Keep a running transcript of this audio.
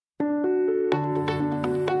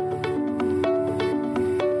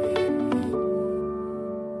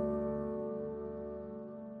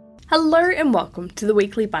Hello and welcome to the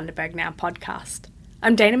weekly Bundaberg Now podcast.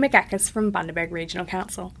 I'm Dana McAkis from Bundaberg Regional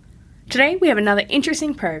Council. Today we have another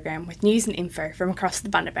interesting program with news and info from across the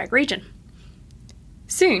Bundaberg region.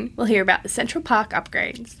 Soon we'll hear about the Central Park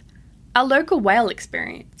upgrades, our local whale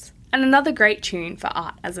experience, and another great tune for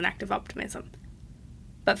art as an act of optimism.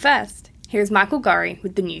 But first, here's Michael Gorry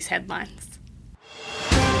with the news headlines.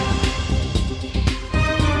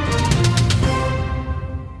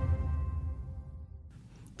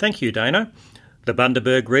 Thank you, Dana. The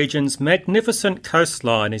Bundaberg region's magnificent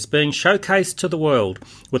coastline is being showcased to the world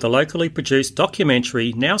with a locally produced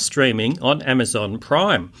documentary now streaming on Amazon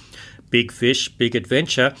Prime. Big Fish, Big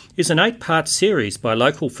Adventure is an 8-part series by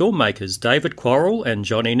local filmmakers David Quarrell and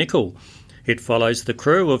Johnny Nicol. It follows the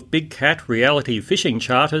crew of Big Cat reality fishing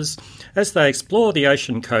charters as they explore the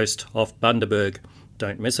ocean coast off Bundaberg.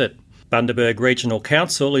 Don't miss it. Bundaberg Regional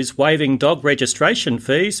Council is waiving dog registration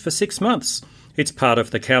fees for 6 months. It's part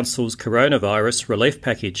of the Council's coronavirus relief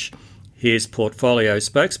package. Here's Portfolio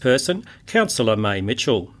spokesperson, Councillor May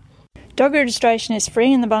Mitchell. Dog registration is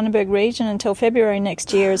free in the Bundaberg region until February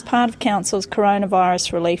next year as part of Council's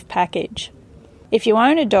coronavirus relief package. If you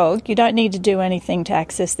own a dog, you don't need to do anything to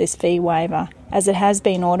access this fee waiver, as it has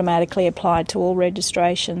been automatically applied to all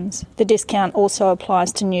registrations. The discount also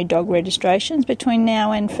applies to new dog registrations between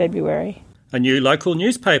now and February. A new local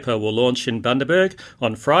newspaper will launch in Bundaberg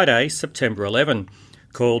on Friday, September 11.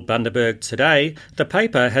 Called Bundaberg Today, the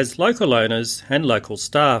paper has local owners and local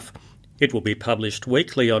staff. It will be published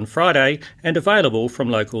weekly on Friday and available from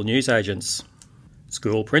local newsagents.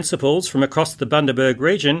 School principals from across the Bundaberg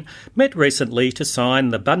region met recently to sign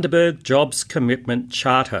the Bundaberg Jobs Commitment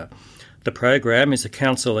Charter. The program is a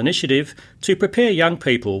council initiative to prepare young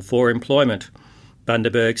people for employment.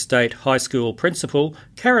 Bundaberg State High School Principal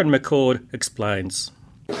Karen McCord explains.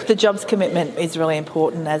 The jobs commitment is really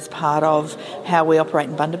important as part of how we operate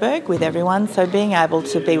in Bundaberg with everyone. So being able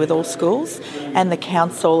to be with all schools and the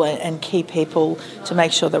council and key people to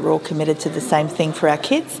make sure that we're all committed to the same thing for our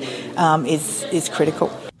kids is critical.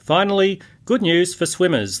 Finally, good news for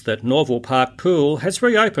swimmers that Norval Park Pool has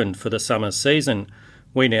reopened for the summer season.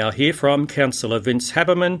 We now hear from Councillor Vince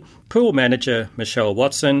Haberman, Pool Manager Michelle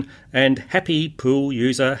Watson and Happy Pool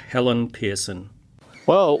user Helen Pearson.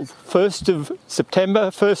 Well, 1st of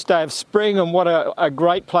September, first day of spring, and what a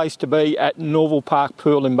great place to be at Norval Park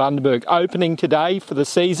Pool in Bundaberg. Opening today for the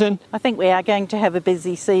season. I think we are going to have a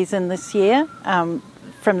busy season this year.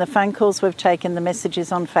 From the phone calls we've taken, the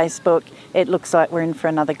messages on Facebook, it looks like we're in for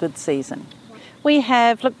another good season.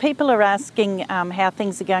 People are asking how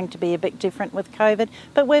things are going to be a bit different with COVID,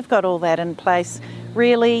 but we've got all that in place.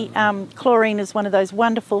 Really, chlorine is one of those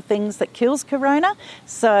wonderful things that kills corona.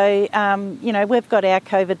 So, we've got our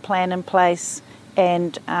COVID plan in place,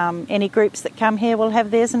 and any groups that come here will have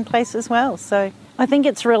theirs in place as well. So I think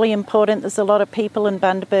it's really important. There's a lot of people in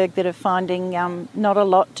Bundaberg that are finding not a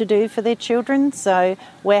lot to do for their children. So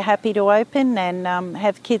we're happy to open and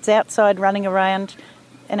have kids outside running around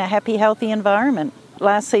in a happy, healthy environment.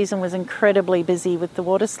 Last season was incredibly busy with the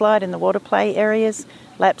water slide and the water play areas,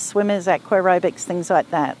 lap swimmers, aqua aerobics, things like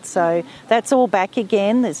that. So that's all back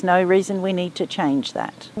again. There's no reason we need to change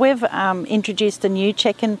that. We've introduced a new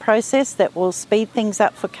check-in process that will speed things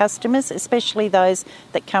up for customers, especially those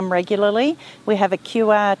that come regularly. We have a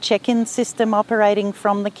QR check-in system operating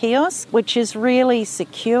from the kiosk, which is really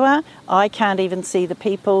secure. I can't even see the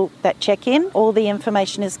people that check in. All the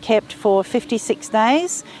information is kept for 56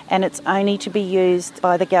 days and it's only to be used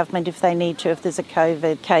by the government if they need to, if there's a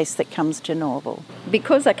COVID case that comes to Norval.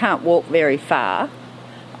 Because I can't walk very far,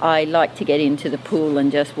 I like to get into the pool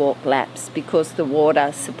and just walk laps because the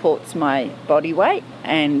water supports my body weight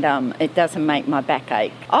and it doesn't make my back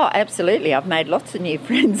ache. Oh, absolutely. I've made lots of new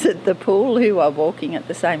friends at the pool who are walking at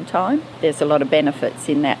the same time. There's a lot of benefits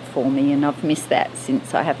in that for me and I've missed that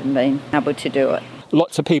since I haven't been able to do it.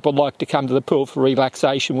 Lots of people like to come to the pool for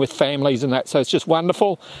relaxation with families and that, so it's just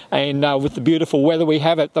wonderful. And with the beautiful weather we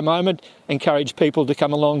have at the moment, encourage people to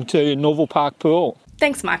come along to Norval Park Pool.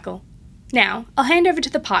 Thanks, Michael. Now, I'll hand over to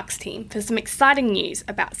the Parks team for some exciting news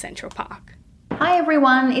about Central Park. Hi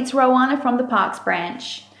everyone, it's Rowana from the Parks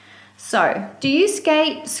branch. So, do you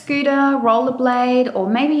skate, scooter, rollerblade, or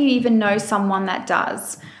maybe you even know someone that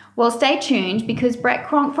does? Well, stay tuned because Brett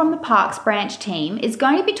Cronk from the Parks branch team is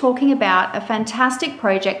going to be talking about a fantastic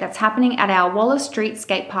project that's happening at our Wallace Street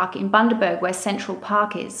Skate Park in Bundaberg where Central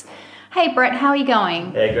Park is. Hey Brett, how are you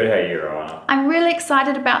going? Yeah, good. How are you, Rowana? I'm really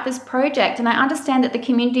excited about this project and I understand that the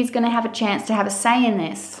community is going to have a chance to have a say in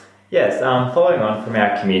this. Yes, following on from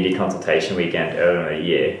our community consultation weekend earlier in the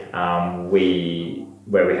year,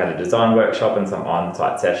 where we had a design workshop and some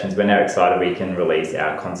on-site sessions, we're now excited we can release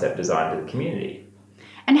our concept design to the community.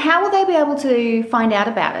 And how will they be able to find out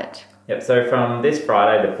about it? Yep, so from this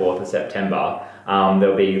Friday, the 4th of September,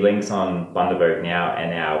 there'll be links on Bundaberg Now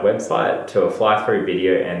and our website to a fly-through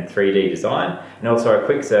video and 3D design, and also a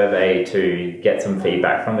quick survey to get some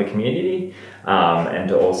feedback from the community, and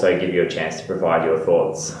to also give you a chance to provide your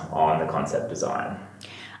thoughts on the concept design.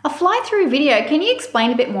 A fly-through video, can you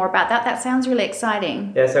explain a bit more about that? That sounds really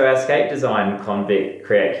exciting. Yeah, so our Skate Design Convict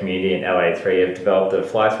Create community in LA3 have developed a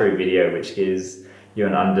fly-through video which gives you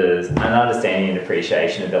an understanding and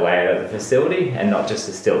appreciation of the layout of the facility, and not just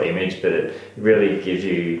a still image, but it really gives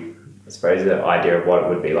you, I suppose, the idea of what it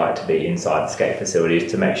would be like to be inside the skate facilities,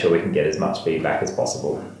 to make sure we can get as much feedback as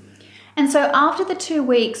possible. And so after the 2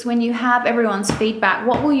 weeks, when you have everyone's feedback,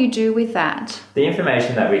 what will you do with that? The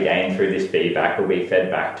information that we gain through this feedback will be fed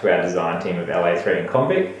back to our design team of LA3 and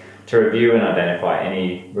Convict to review and identify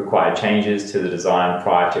any required changes to the design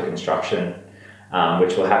prior to construction,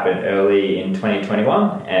 which will happen early in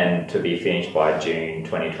 2021 and to be finished by June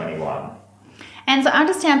 2021. And so I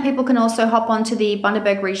understand people can also hop onto the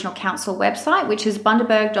Bundaberg Regional Council website, which is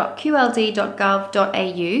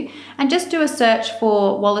bundaberg.qld.gov.au, and just do a search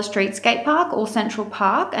for Waller Street Skate Park or Central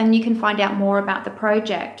Park, and you can find out more about the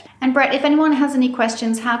project. And Brett, if anyone has any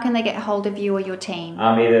questions, how can they get hold of you or your team?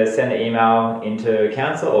 Either send an email into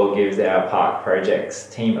council or gives our park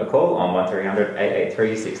projects team a call on 1300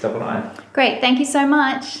 883 699. Great, thank you so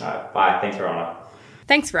much. All right, bye. Thanks, Rowana.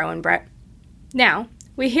 Thanks, Ro and Brett. Now,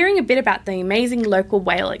 we're hearing a bit about the amazing local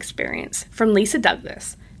whale experience from Lisa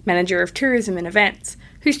Douglas, Manager of Tourism and Events,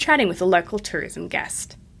 who's chatting with a local tourism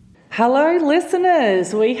guest. Hello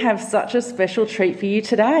listeners, we have such a special treat for you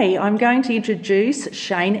today. I'm going to introduce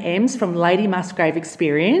Shane Ems from Lady Musgrave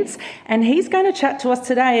Experience, and he's going to chat to us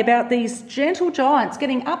today about these gentle giants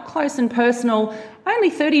getting up close and personal only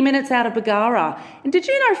 30 minutes out of Bargara. And did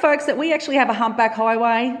you know, folks, that we actually have a humpback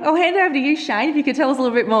highway? I'll hand over to you, Shane, if you could tell us a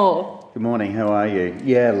little bit more. Good morning, how are you?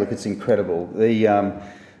 Yeah, look, it's incredible. The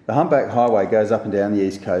Humpback Highway goes up and down the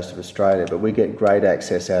east coast of Australia, but we get great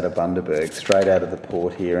access out of Bundaberg, straight out of the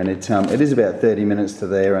port here, and it is about 30 minutes to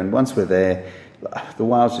there, and once we're there, the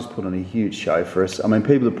whales just put on a huge show for us. I mean,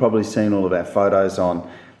 people have probably seen all of our photos on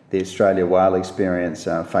the Australia Whale Experience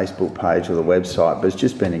Facebook page or the website, but it's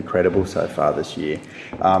just been incredible so far this year.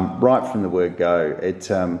 Right from the word go,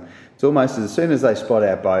 it's almost as soon as they spot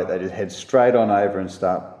our boat, they just head straight on over and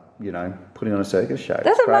start, putting on a circus show.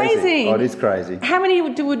 That's amazing. Oh, it is crazy. How many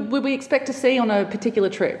would we expect to see on a particular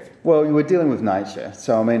trip? Well, we're dealing with nature.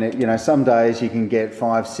 So, I mean, some days you can get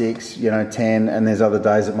 5, 6, 10, and there's other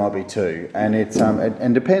days it might be 2. And it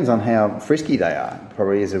depends on how frisky they are,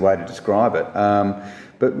 probably is a way to describe it.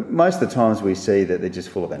 But most of the times we see that they're just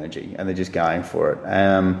full of energy and they're just going for it.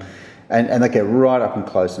 And they get right up and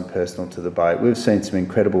close and personal to the boat. We've seen some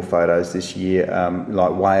incredible photos this year,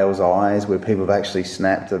 like whales' eyes, where people have actually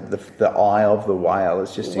snapped the eye of the whale.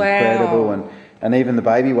 It's just incredible. And even the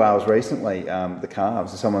baby whales recently, the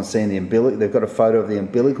calves, someone's seen the umbilical, they've got a photo of the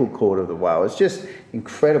umbilical cord of the whale. It's just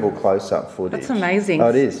incredible close-up footage. That's amazing. Oh,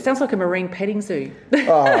 it is. Sounds like a marine petting zoo.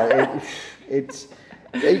 It's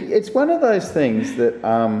one of those things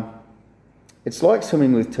that... it's like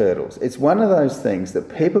swimming with turtles. It's one of those things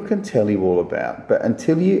that people can tell you all about, but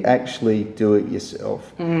until you actually do it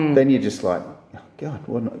yourself, then you're just like, oh God,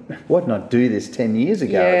 why didn't I do this 10 years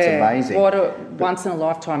ago? Yeah, it's amazing. What a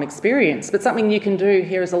once-in-a-lifetime experience, but something you can do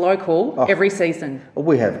here as a local every season.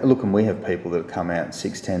 We have people that come out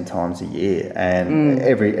 6-10 times a year, and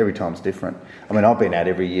every time's different. I mean, I've been out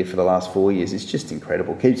every year for the last 4 years. It's just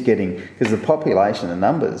incredible. Keeps getting, because the population, the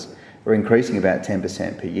numbers are increasing about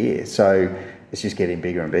 10% per year. So it's just getting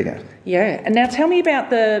bigger and bigger. Yeah. And now tell me about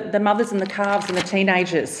the mothers and the calves and the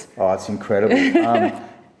teenagers. Oh, it's incredible.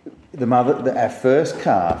 Our first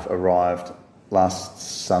calf arrived last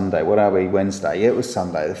Sunday. What are we, Wednesday? Yeah, it was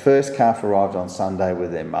Sunday. The first calf arrived on Sunday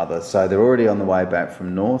with their mother. So they're already on the way back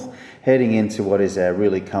from north, heading into what is our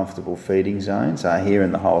really comfortable feeding zones here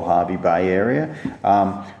in the whole Hervey Bay area.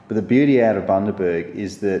 But the beauty out of Bundaberg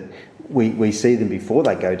is that we see them before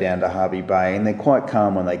they go down to Hervey Bay, and they're quite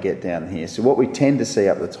calm when they get down here. So what we tend to see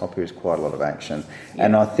up the top here is quite a lot of action. Yeah.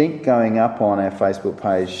 And I think going up on our Facebook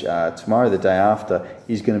page tomorrow, the day after,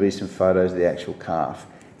 is going to be some photos of the actual calf.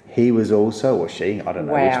 He was also, or she, I don't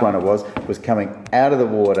know which one it was coming out of the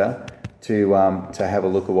water to have a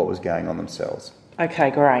look at what was going on themselves. Okay,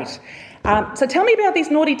 great. So tell me about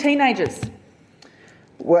these naughty teenagers.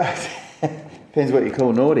 Well... Depends what you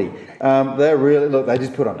call naughty. They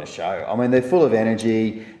just put on a show. I mean, they're full of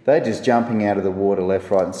energy. They're just jumping out of the water left,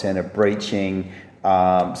 right and centre, breaching.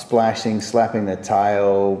 splashing, slapping their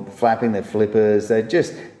tail, flapping their flippers.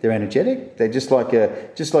 They're energetic. They're just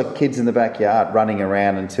like kids in the backyard running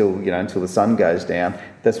around until the sun goes down.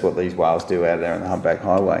 That's what these whales do out there on the Humpback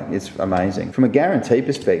Highway. It's amazing. From a guarantee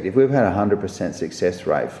perspective, we've had a 100% success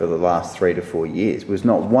rate for the last 3 to 4 years. There's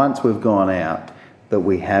not once we've gone out that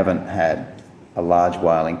we haven't had a large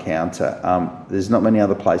whale encounter. There's not many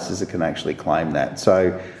other places that can actually claim that.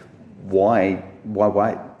 So why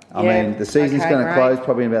wait? I mean, the season's going to close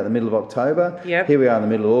probably in about the middle of October. Yep. Here we are in the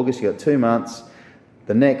middle of August. You've got 2 months.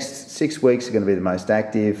 The next 6 weeks are going to be the most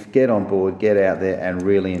active. Get on board, get out there and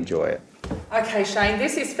really enjoy it. Okay, Shane,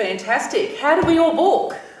 this is fantastic. How do we all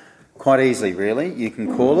book? Quite easily, really. You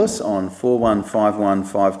can call us on 4151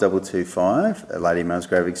 5225, Lady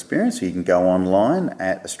Musgrave Experience, or you can go online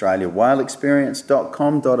at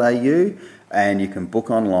australiawhaleexperience.com.au and you can book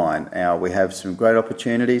online. Now, we have some great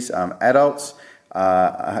opportunities. Adults,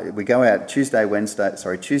 we go out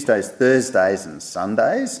Tuesdays, Thursdays and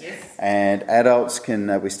Sundays. Yes. And adults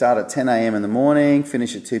we start at 10 a.m. in the morning,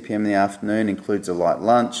 finish at 2 p.m. in the afternoon, includes a light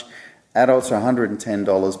lunch. Adults are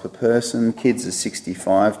 $110 per person, kids are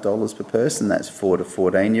 $65 per person, that's 4 to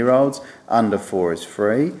 14-year-olds, under 4 is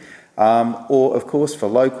free. Or, of course, for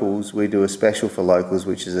locals, we do a special for locals,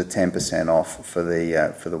 which is a 10% off for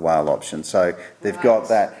the whale option. So they've got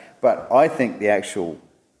that. But I think the actual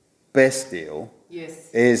best deal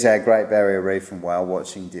is our Great Barrier Reef and whale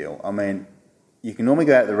watching deal. I mean, you can normally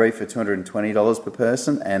go out to the reef for $220 per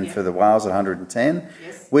person, and for the whales at $110.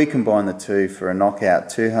 Yes. We combine the two for a knockout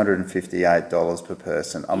 $258 per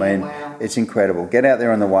person. I mean, It's incredible. Get out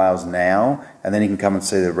there on the whales now, and then you can come and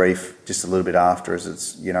see the reef just a little bit after, as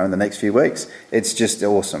it's in the next few weeks. It's just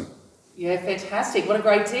awesome. Yeah, fantastic. What a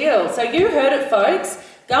great deal. So you heard it, folks.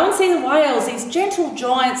 Go and see the whales, these gentle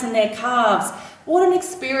giants and their calves. What an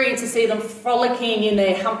experience to see them frolicking in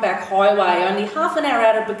their Humpback Highway, only half an hour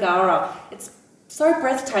out of Bargara. It's so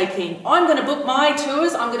breathtaking. I'm going to book my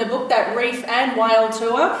tours. I'm going to book that reef and whale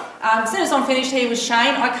tour. As soon as I'm finished here with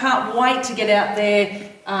Shane, I can't wait to get out there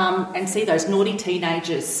and see those naughty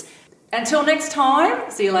teenagers. Until next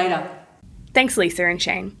time, see you later. Thanks, Lisa and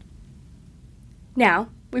Shane. Now,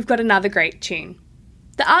 we've got another great tune.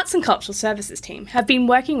 The Arts and Cultural Services team have been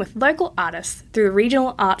working with local artists through the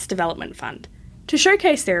Regional Arts Development Fund to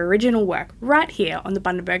showcase their original work right here on the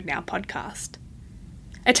Bundaberg Now podcast.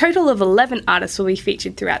 A total of 11 artists will be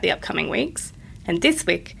featured throughout the upcoming weeks, and this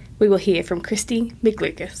week we will hear from Christy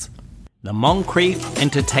McLucas. The Moncrief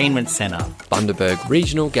Entertainment Centre, Bundaberg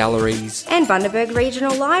Regional Galleries and Bundaberg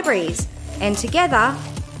Regional Libraries. And together,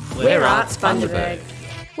 we're Arts Bundaberg.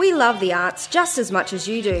 We love the arts just as much as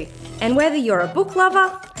you do. And whether you're a book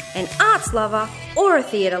lover, an arts lover or a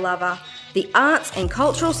theatre lover, the Arts and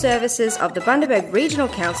Cultural Services of the Bundaberg Regional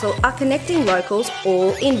Council are connecting locals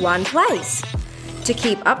all in one place. To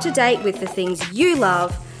keep up to date with the things you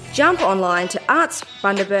love, jump online to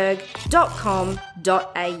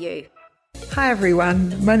artsbundaberg.com.au. Hi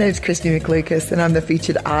everyone, my name's Christy McLucas and I'm the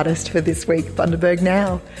featured artist for this week Bundaberg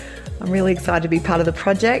Now. I'm really excited to be part of the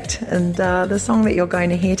project, and the song that you're going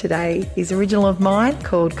to hear today is original of mine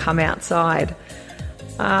called Come Outside.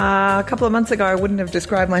 A couple of months ago I wouldn't have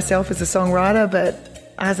described myself as a songwriter,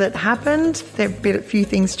 but as it happened, a few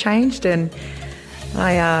things changed and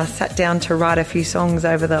I sat down to write a few songs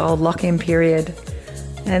over the old lock-in period.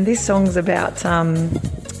 And this song's about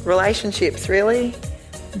relationships, really.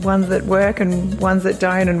 Ones that work and ones that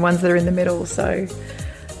don't and ones that are in the middle. So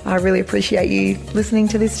I really appreciate you listening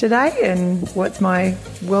to this today, and what's my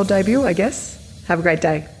world debut, I guess. Have a great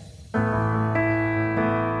day.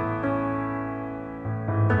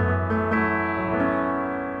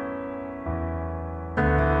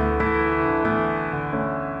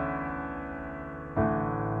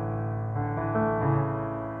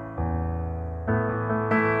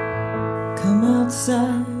 Come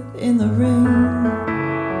outside in the rain.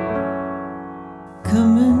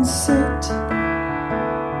 Come and sit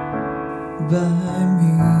by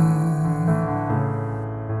me.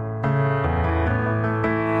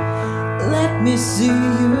 Let me see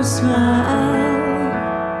you smile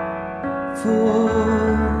for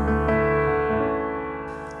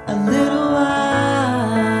a little while.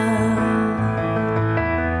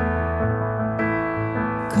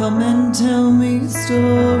 Come and tell me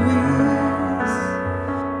stories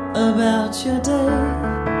about your day,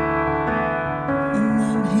 and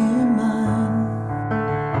then hear mine.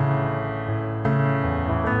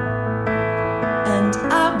 And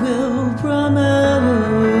I will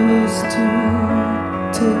promise to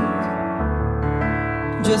take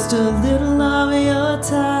just a little of your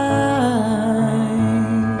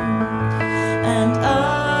time, and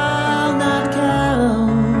I'll not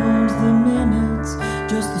count the minutes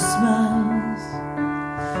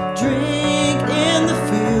drink in the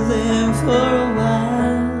feeling for a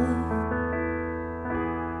while.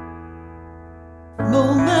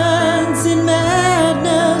 Moments in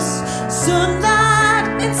madness, sunlight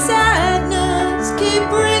and sadness keep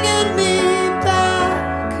bringing me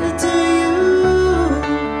back to you.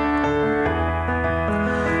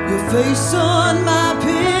 Your face on my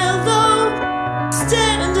pillow,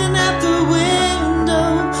 standing at the window.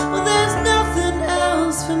 Well, there's nothing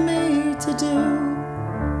else for me to do.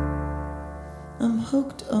 I'm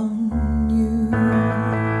hooked on you.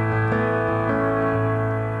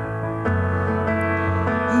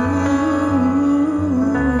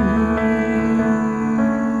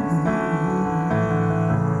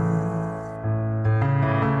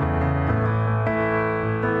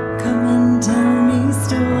 Come and tell me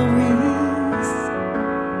stories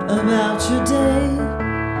about your day,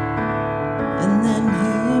 and then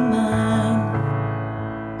hear mine.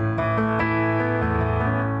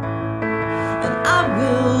 And I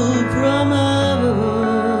will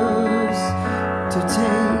promise to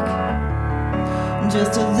take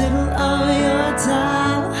just a little of your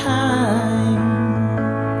time,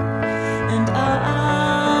 and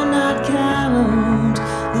I'll not count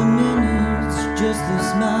the minutes, just the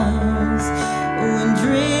smiles, and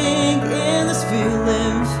drink in this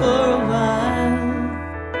feeling for a while.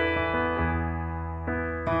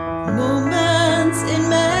 Moments in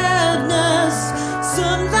madness,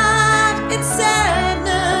 sunlight and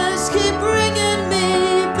sadness keep bringing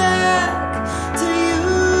me back to you.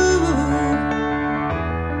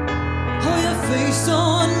 Oh, your face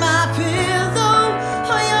on my pillow,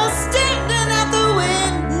 oh, you're standing at the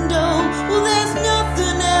window. Well, there's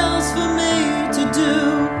nothing else for me to do.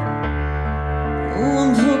 Oh,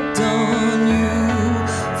 I'm hooked on you.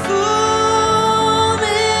 Fool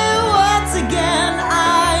me once again,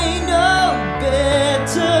 I know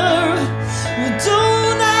better. Well,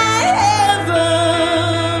 don't I ever?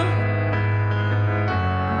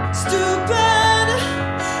 Stupid,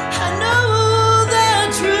 I know the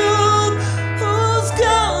truth. Who's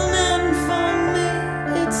coming for me?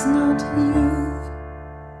 It's not you.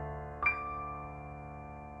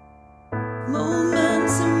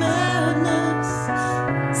 Moments of madness,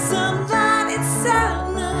 sunlight and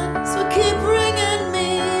sadness will keep bringing me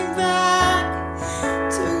back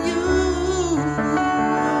to you.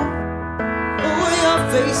 Oh, your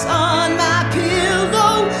face on my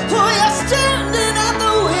pillow, oh, you're standing at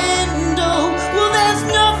the window. Well, there's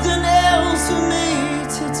nothing else for me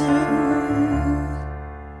to do.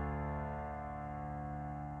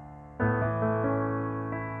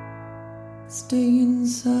 Stay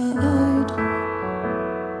inside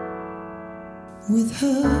with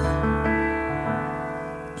her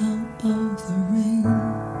out of the rain.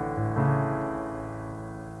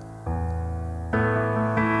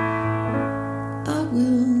 I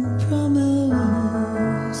will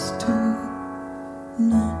promise to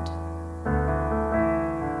not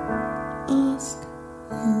ask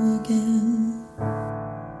you again.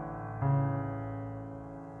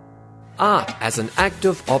 Art as an Act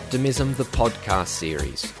of Optimism, the podcast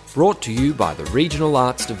series, brought to you by the Regional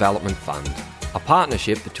Arts Development Fund, a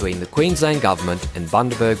partnership between the Queensland Government and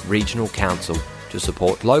Bundaberg Regional Council to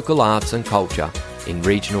support local arts and culture in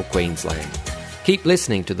regional Queensland. Keep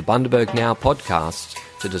listening to the Bundaberg Now podcasts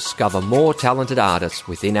to discover more talented artists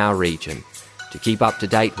within our region. To keep up to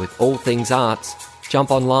date with all things arts,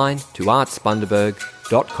 jump online to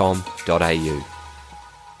artsbundaberg.com.au.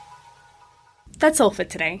 That's all for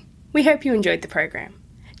today. We hope you enjoyed the program.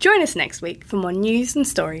 Join us next week for more news and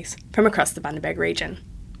stories from across the Bundaberg region.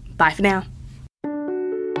 Bye for now.